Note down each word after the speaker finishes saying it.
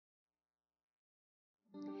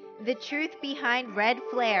The truth behind red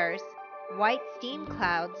flares, white steam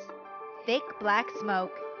clouds, thick black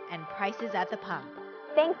smoke, and prices at the pump.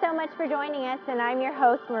 Thanks so much for joining us, and I'm your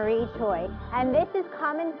host, Marie Choi, and this is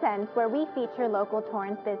Common Sense, where we feature local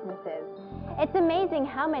Torrance businesses. It's amazing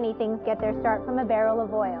how many things get their start from a barrel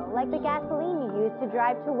of oil, like the gasoline you use to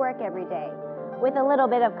drive to work every day. With a little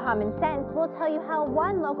bit of common sense, we'll tell you how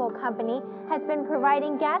one local company has been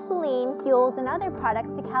providing gasoline, fuels, and other products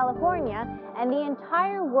to California and the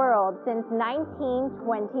entire world since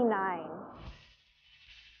 1929.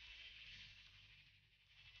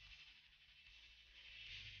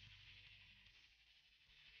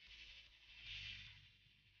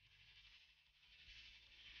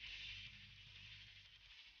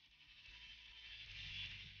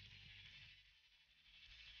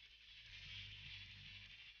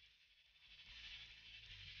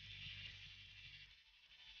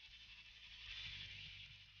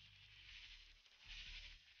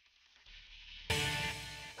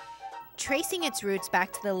 Tracing its roots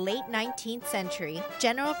back to the late 19th century,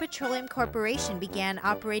 General Petroleum Corporation began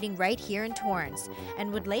operating right here in Torrance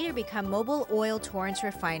and would later become Mobil Oil Torrance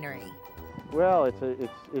Refinery. Well, it's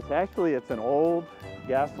an old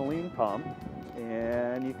gasoline pump,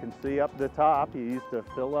 and you can see up the top you used to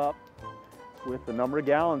fill up with the number of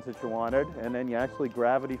gallons that you wanted, and then you actually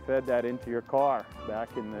gravity fed that into your car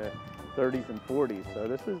back in the 30s and 40s. So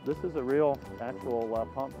this is a real actual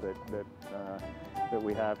pump that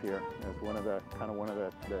we have here as one of the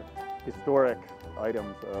historic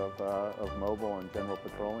items of Mobil and General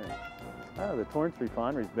Petroleum. The Torrance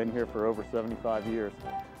Refinery's been here for over 75 years.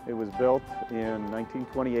 It was built in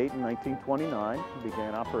 1928 and 1929,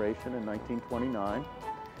 began operation in 1929,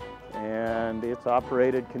 and it's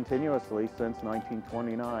operated continuously since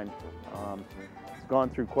 1929. It's gone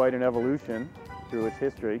through quite an evolution through its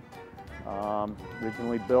history.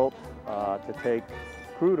 Originally built to take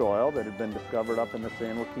crude oil that had been discovered up in the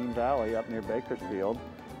San Joaquin Valley up near Bakersfield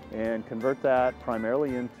and convert that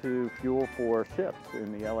primarily into fuel for ships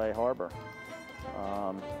in the LA harbor.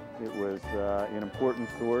 It was an important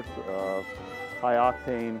source of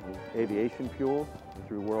high-octane aviation fuels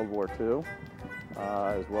through World War II,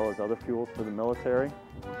 as well as other fuels for the military.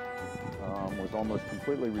 Was almost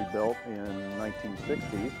completely rebuilt in the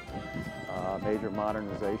 1960s. Major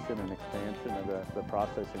modernization and expansion of the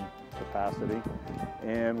processing capacity,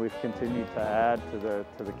 and we've continued to add to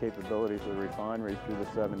the capabilities of the refinery through the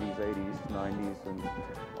 70s, 80s, 90s, and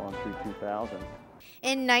on through 2000s.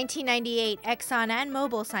 In 1998, Exxon and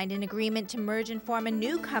Mobil signed an agreement to merge and form a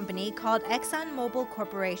new company called Exxon Mobil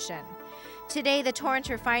Corporation. Today, the Torrance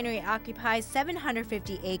Refinery occupies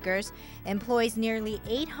 750 acres, employs nearly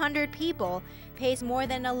 800 people, pays more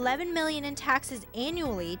than $11 million in taxes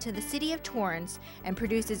annually to the city of Torrance, and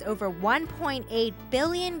produces over 1.8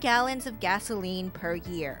 billion gallons of gasoline per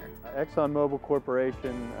year. Exxon Mobil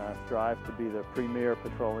Corporation strives to be the premier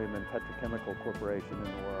petroleum and petrochemical corporation in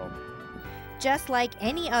the world. Just like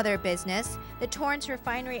any other business, the Torrance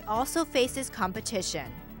Refinery also faces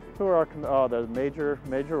competition. Who are the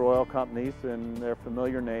major oil companies, and their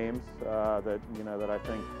familiar names that I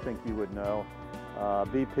think you would know.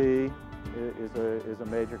 BP is a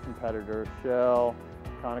major competitor. Shell,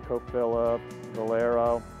 ConocoPhillips,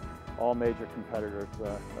 Valero, all major competitors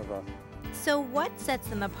of us. So what sets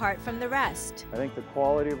them apart from the rest? I think the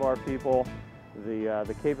quality of our people,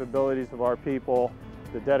 the capabilities of our people,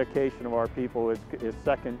 the dedication of our people is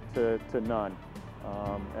second to none.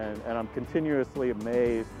 And I'm continuously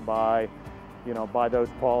amazed by those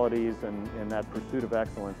qualities and that pursuit of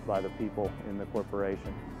excellence by the people in the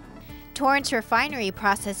corporation. Torrance Refinery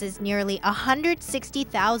processes nearly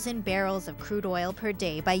 160,000 barrels of crude oil per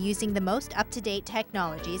day by using the most up-to-date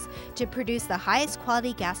technologies to produce the highest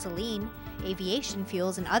quality gasoline, aviation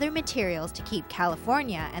fuels, and other materials to keep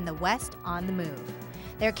California and the West on the move.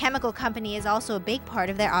 Their chemical company is also a big part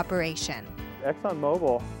of their operation. Exxon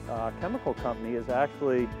Mobil Chemical Company is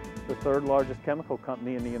actually the third largest chemical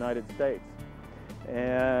company in the United States.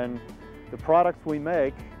 And the products we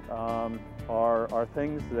make are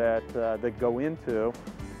things that go into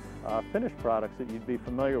finished products that you'd be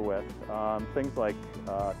familiar with. Things like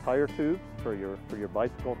tire tubes for your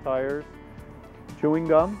bicycle tires, chewing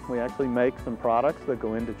gum. We actually make some products that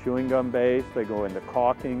go into chewing gum base. They go into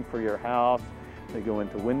caulking for your house. They go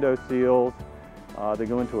into window seals. They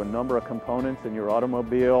go into a number of components in your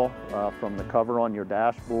automobile, from the cover on your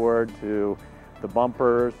dashboard to the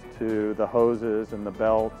bumpers to the hoses and the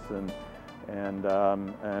belts and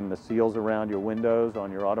the seals around your windows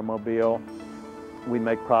on your automobile. We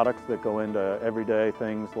make products that go into everyday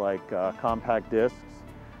things like compact discs,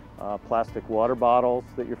 plastic water bottles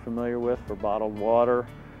that you're familiar with for bottled water,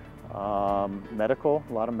 Medical,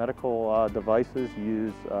 a lot of medical devices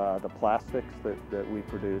use the plastics that we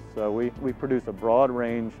produce. So we produce a broad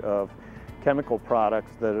range of chemical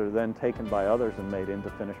products that are then taken by others and made into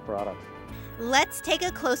finished products. Let's take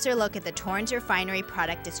a closer look at the Torrance Refinery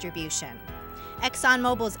product distribution. Exxon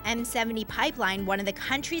Mobil's M70 pipeline, one of the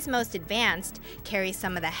country's most advanced, carries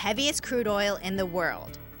some of the heaviest crude oil in the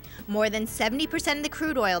world. More than 70% of the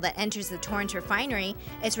crude oil that enters the Torrance Refinery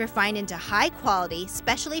is refined into high-quality,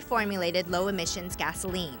 specially formulated low-emissions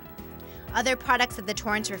gasoline. Other products of the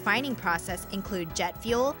Torrance refining process include jet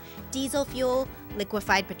fuel, diesel fuel,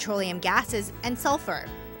 liquefied petroleum gases, and sulfur.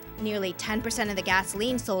 Nearly 10% of the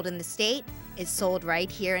gasoline sold in the state is sold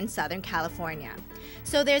right here in Southern California.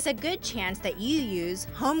 So there's a good chance that you use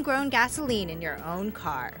homegrown gasoline in your own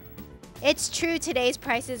car. It's true today's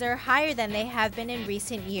prices are higher than they have been in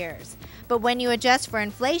recent years, but when you adjust for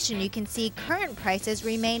inflation, you can see current prices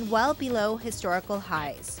remain well below historical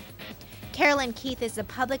highs. Carolyn Keith is the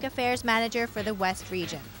Public Affairs Manager for the West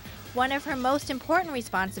Region. One of her most important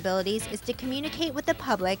responsibilities is to communicate with the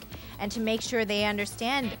public and to make sure they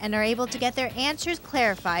understand and are able to get their answers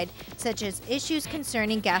clarified, such as issues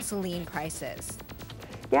concerning gasoline prices.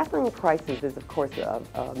 Gasoline prices is, of course, a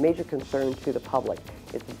major concern to the public.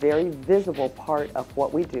 It's a very visible part of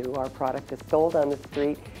what we do. Our product is sold on the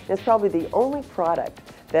street. It's probably the only product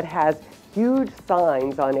that has huge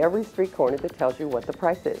signs on every street corner that tells you what the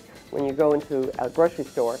price is. When you go into a grocery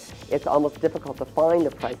store, it's almost difficult to find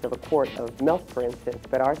the price of a quart of milk, for instance,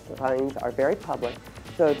 but our signs are very public,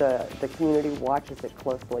 so the community watches it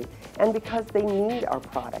closely. And because they need our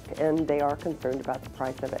product and they are concerned about the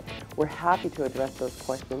price of it, we're happy to address those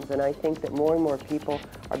questions. And I think that more and more people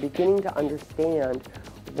are beginning to understand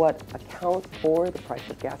what accounts for the price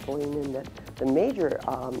of gasoline, and that the major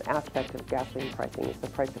aspect of gasoline pricing is the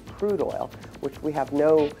price of crude oil, which we have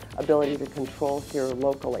no ability to control here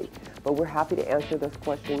locally. But we're happy to answer those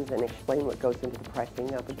questions and explain what goes into the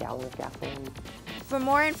pricing of a gallon of gasoline. For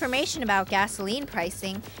more information about gasoline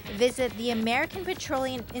pricing, visit the American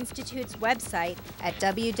Petroleum Institute's website at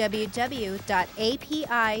www.api.org.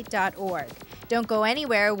 Don't go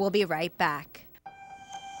anywhere, we'll be right back.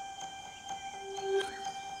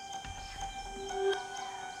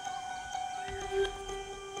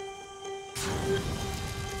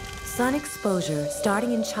 Sun exposure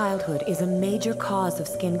starting in childhood is a major cause of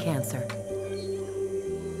skin cancer.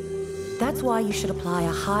 That's why you should apply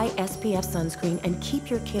a high SPF sunscreen and keep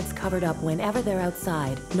your kids covered up whenever they're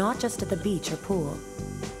outside, not just at the beach or pool.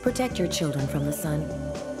 Protect your children from the sun.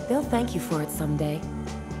 They'll thank you for it someday.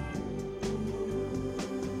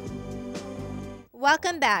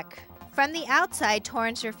 Welcome back. From the outside,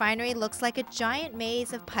 Torrance Refinery looks like a giant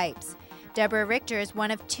maze of pipes. Deborah Richter is one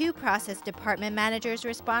of two process department managers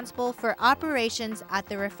responsible for operations at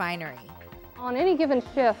the refinery. On any given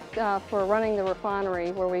shift for running the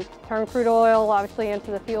refinery, where we turn crude oil obviously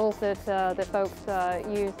into the fuels that folks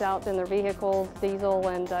use out in their vehicles, diesel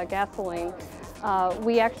and gasoline,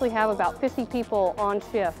 we actually have about 50 people on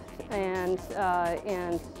shift, and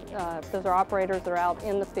those are operators that are out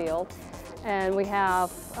in the field. And we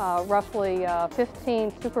have roughly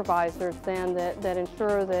 15 supervisors then that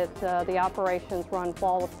ensure that the operations run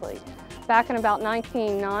flawlessly. Back in about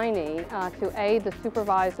 1990, to aid the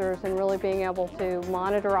supervisors in really being able to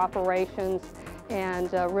monitor operations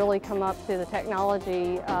and really come up to the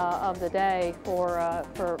technology of the day for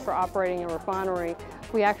operating a refinery,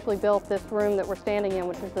 we actually built this room that we're standing in,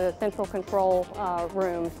 which is the central control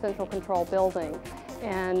room, central control building.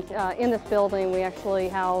 And in this building, we actually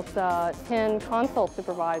house 10 console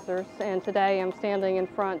supervisors. And today I'm standing in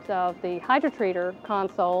front of the hydrotreater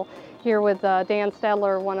console here with Dan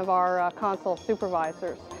Stedler, one of our console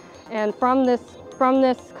supervisors. And from this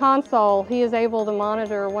console, he is able to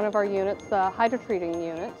monitor one of our units, the hydrotreating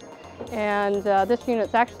unit. And this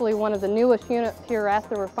unit's actually one of the newest units here at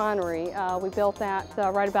the refinery. We built that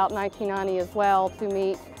right about 1990 as well to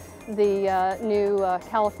meet the new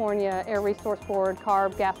California Air Resource Board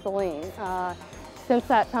CARB gasoline. Since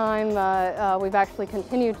that time, we've actually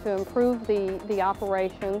continued to improve the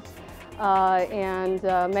operations and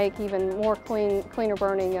make even more cleaner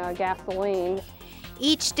burning gasoline.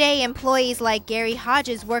 Each day, employees like Gary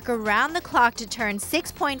Hodges work around the clock to turn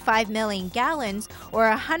 6.5 million gallons or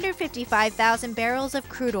 155,000 barrels of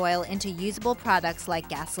crude oil into usable products like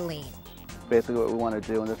gasoline. Basically what we want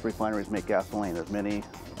to do in this refinery is make gasoline. There's many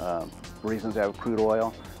reasons to have crude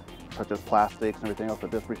oil, such as plastics and everything else, but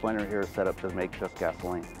this refinery here is set up to make just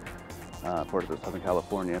gasoline for the Southern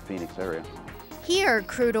California, Phoenix area. Here,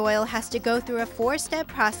 crude oil has to go through a 4-step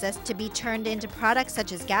process to be turned into products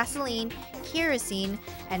such as gasoline, kerosene,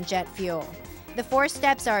 and jet fuel. The 4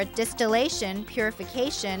 steps are distillation,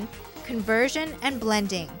 purification, conversion, and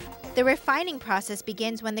blending. The refining process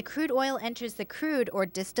begins when the crude oil enters the crude or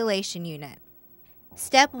distillation unit.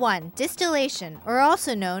 Step 1. Distillation, or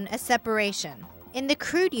also known as separation. In the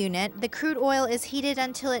crude unit, the crude oil is heated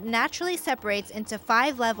until it naturally separates into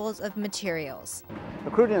 5 levels of materials.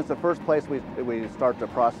 The crude unit is the first place we start to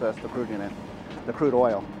process the crude unit, the crude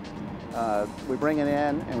oil. We bring it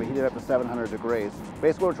in and we heat it up to 700 degrees.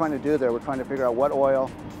 Basically what we're trying to do there, we're trying to figure out what oil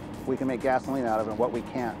we can make gasoline out of and what we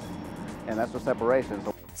can't. And that's the separation.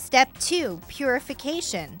 Step 2.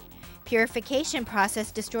 Purification. Purification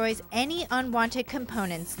process destroys any unwanted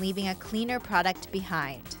components, leaving a cleaner product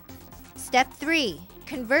behind. Step 3.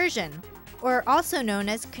 Conversion, or also known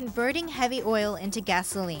as converting heavy oil into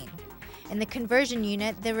gasoline. In the conversion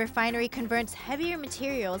unit, the refinery converts heavier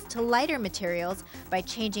materials to lighter materials by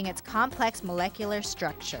changing its complex molecular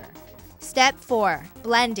structure. Step 4.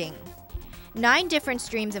 Blending. 9 different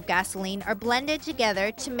streams of gasoline are blended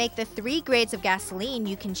together to make the 3 grades of gasoline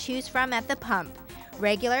you can choose from at the pump.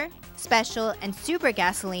 Regular, special, and super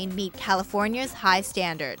gasoline meet California's high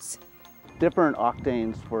standards. Different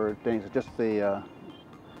octanes for things, just the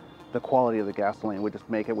quality of the gasoline. We just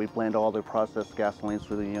make it, we blend all the processed gasolines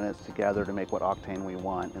through the units together to make what octane we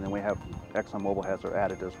want. And then we have, Exxon Mobil has their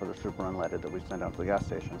additives for the super unleaded that we send out to the gas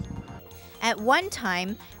stations. At one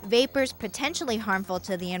time, vapors potentially harmful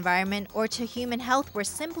to the environment or to human health were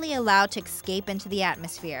simply allowed to escape into the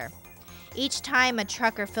atmosphere. Each time a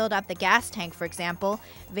trucker filled up the gas tank, for example,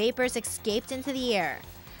 vapors escaped into the air.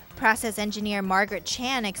 Process engineer Margaret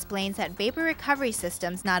Chan explains that vapor recovery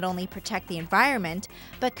systems not only protect the environment,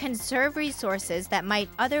 but conserve resources that might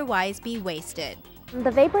otherwise be wasted.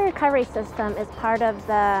 The vapor recovery system is part of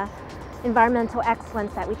the environmental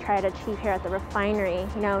excellence that we try to achieve here at the refinery.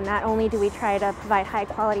 Not only do we try to provide high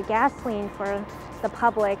quality gasoline for the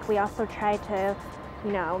public, we also try to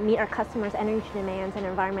meet our customers' energy demands in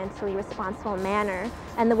an environmentally responsible manner.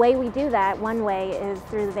 And the way we do that, one way is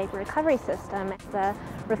through the vapor recovery system. The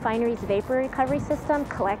refinery's vapor recovery system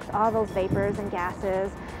collects all those vapors and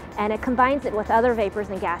gases, and it combines it with other vapors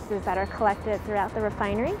and gases that are collected throughout the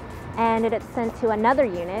refinery, and it's sent to another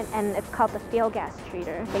unit, and it's called the fuel gas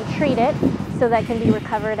treater. They treat it so that it can be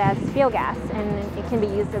recovered as fuel gas, and it can be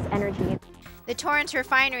used as energy. The Torrance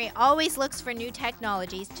Refinery always looks for new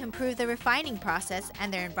technologies to improve the refining process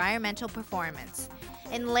and their environmental performance.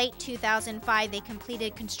 In late 2005, they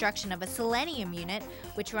completed construction of a selenium unit,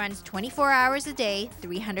 which runs 24 hours a day,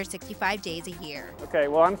 365 days a year. Okay,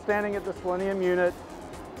 well, I'm standing at the selenium unit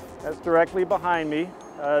that's directly behind me.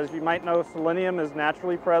 As you might know, selenium is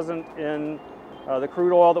naturally present in the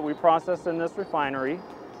crude oil that we process in this refinery,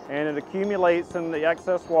 and it accumulates in the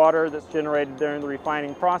excess water that's generated during the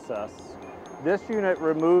refining process. This unit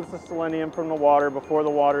removes the selenium from the water before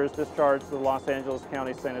the water is discharged to the Los Angeles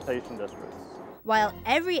County Sanitation Districts. While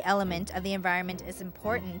every element of the environment is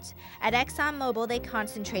important, at Exxon Mobil they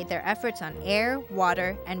concentrate their efforts on air,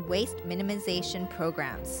 water, and waste minimization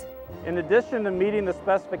programs. In addition to meeting the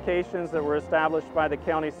specifications that were established by the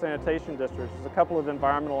county sanitation districts, there's a couple of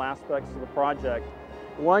environmental aspects of the project.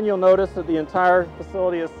 One, you'll notice that the entire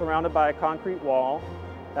facility is surrounded by a concrete wall.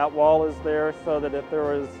 That wall is there so that if there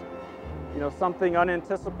was something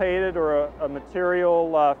unanticipated or a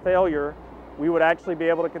material failure, we would actually be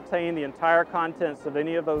able to contain the entire contents of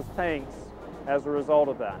any of those tanks as a result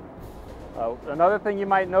of that. Another thing you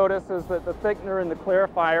might notice is that the thickener and the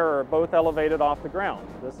clarifier are both elevated off the ground.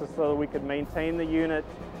 This is so that we could maintain the unit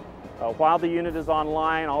while the unit is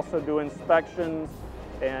online, also do inspections,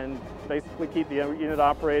 and basically keep the unit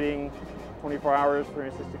operating 24 hours,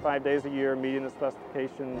 365 days a year, meeting the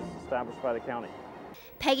specifications established by the county.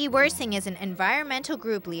 Peggy Wersing is an environmental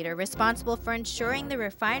group leader responsible for ensuring the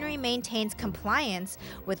refinery maintains compliance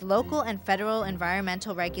with local and federal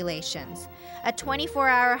environmental regulations. A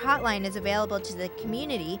 24-hour hotline is available to the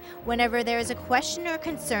community whenever there is a question or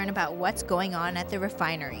concern about what's going on at the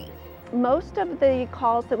refinery. Most of the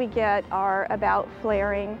calls that we get are about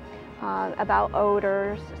flaring, about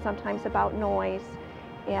odors, sometimes about noise,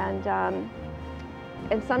 and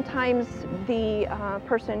sometimes the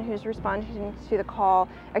person who's responding to the call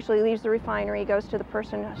actually leaves the refinery, goes to the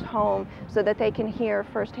person's home so that they can hear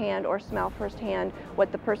firsthand or smell firsthand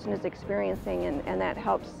what the person is experiencing, and that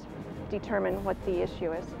helps determine what the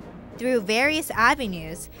issue is. Through various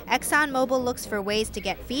avenues, Exxon Mobil looks for ways to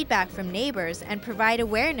get feedback from neighbors and provide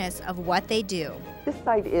awareness of what they do. This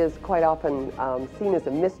site is quite often seen as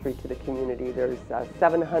a mystery to the community. There's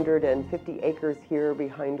 750 acres here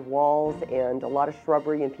behind walls and a lot of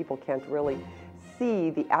shrubbery, and people can't really see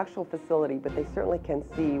the actual facility, but they certainly can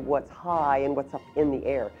see what's high and what's up in the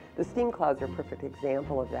air. The steam clouds are a perfect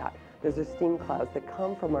example of that. Those are steam clouds that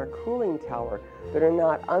come from our cooling tower that are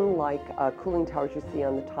not unlike cooling towers you see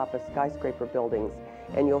on the top of skyscraper buildings,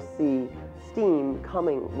 and you'll see steam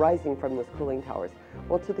rising from those cooling towers.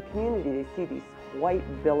 Well, to the community, they see these white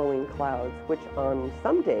billowing clouds, which on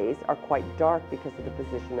some days are quite dark because of the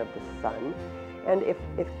position of the sun. And if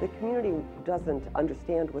the community doesn't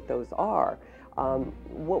understand what those are,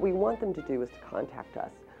 what we want them to do is to contact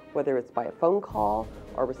us, whether it's by a phone call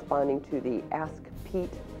or responding to the Ask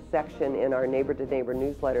Pete section in our Neighbor to Neighbor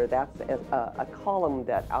newsletter. That's a column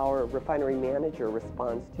that our refinery manager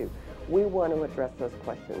responds to. We want to address those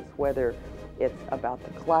questions, whether it's about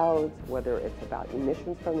the clouds, whether it's about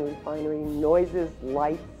emissions from the refinery, noises,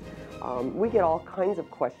 lights. We get all kinds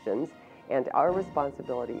of questions, and our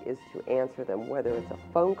responsibility is to answer them, whether it's a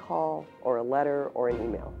phone call or a letter or an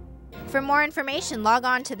email. For more information, log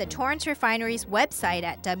on to the Torrance Refinery's website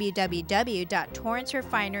at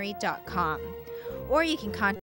www.torrancerefinery.com, or you can contact